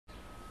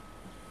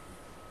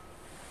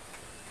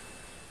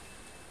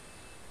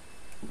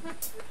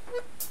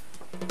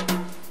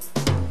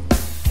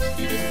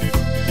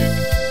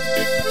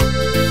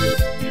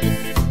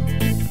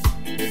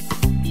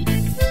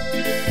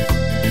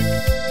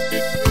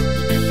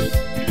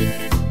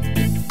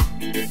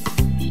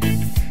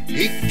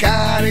He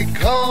got a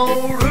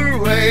colder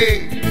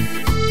way.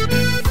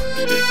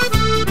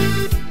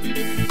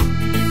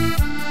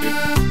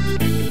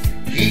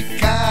 He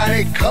got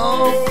a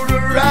colder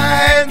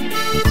ride.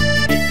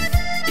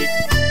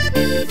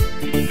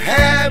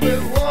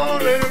 Haven't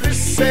wanted to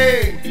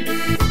say.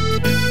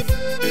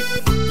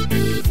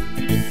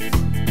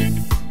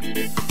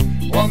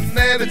 One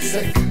never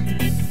second.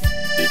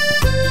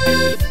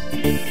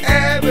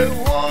 Haven't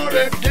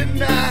wanted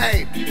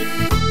tonight.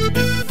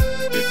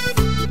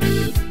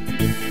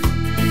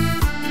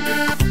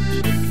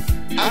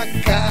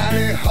 I got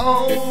a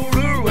hold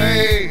her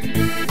way.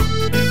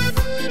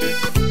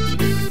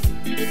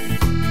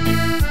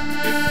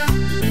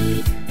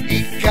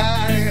 He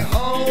got a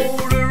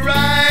hold her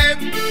right.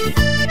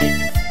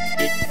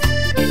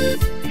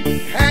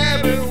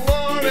 Haven't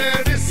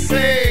wanted to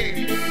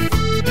say.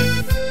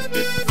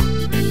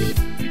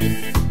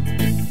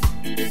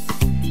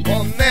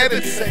 One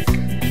never second.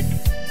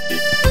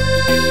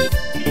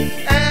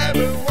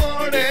 Haven't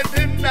wanted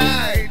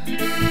tonight.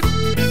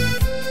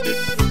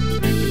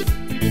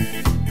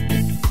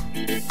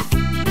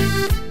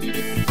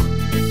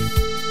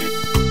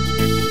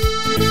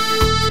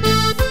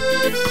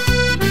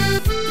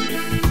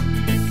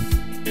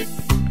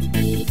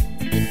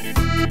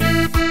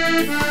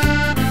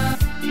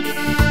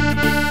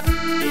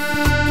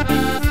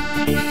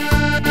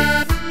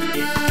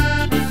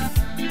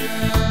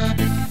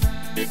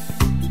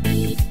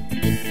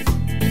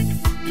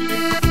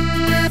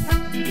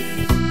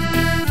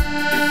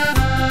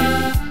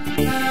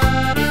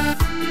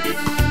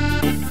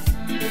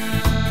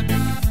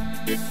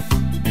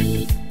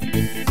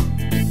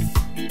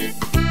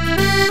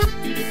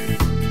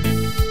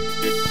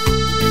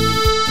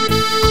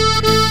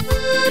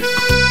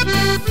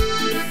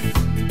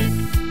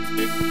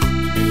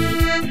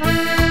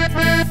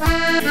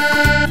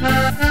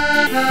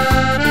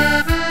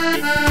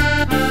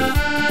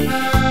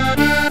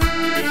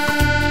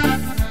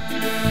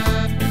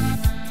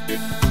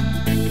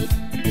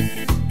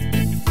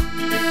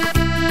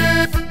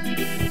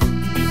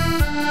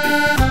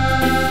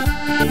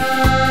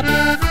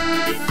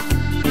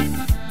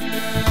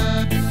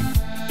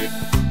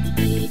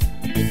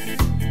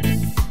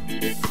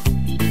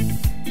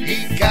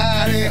 He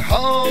got a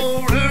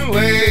hold her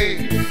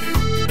way.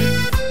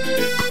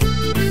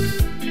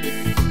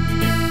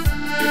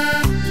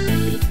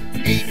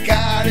 He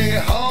got a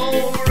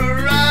hold her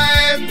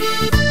right.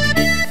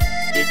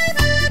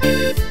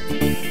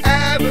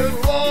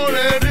 Haven't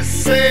wanted to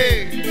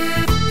say.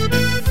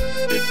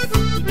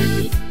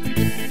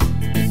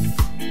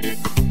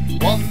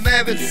 One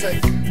never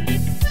second.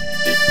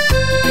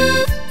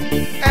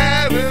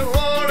 Haven't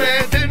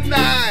wanted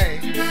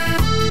tonight.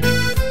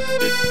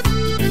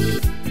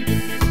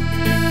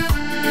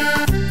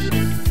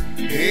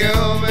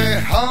 He'll be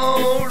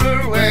hold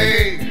her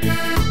way.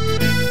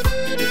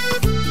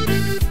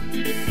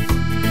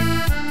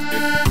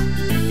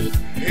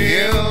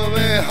 He'll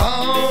be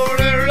hold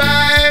her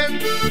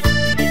right.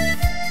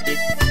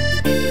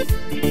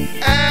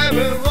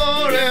 Haven't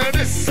wanted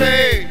to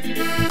say.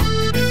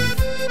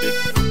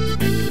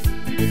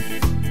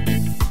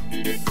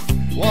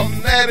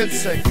 One never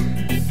second.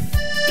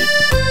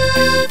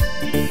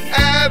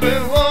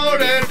 Haven't wanted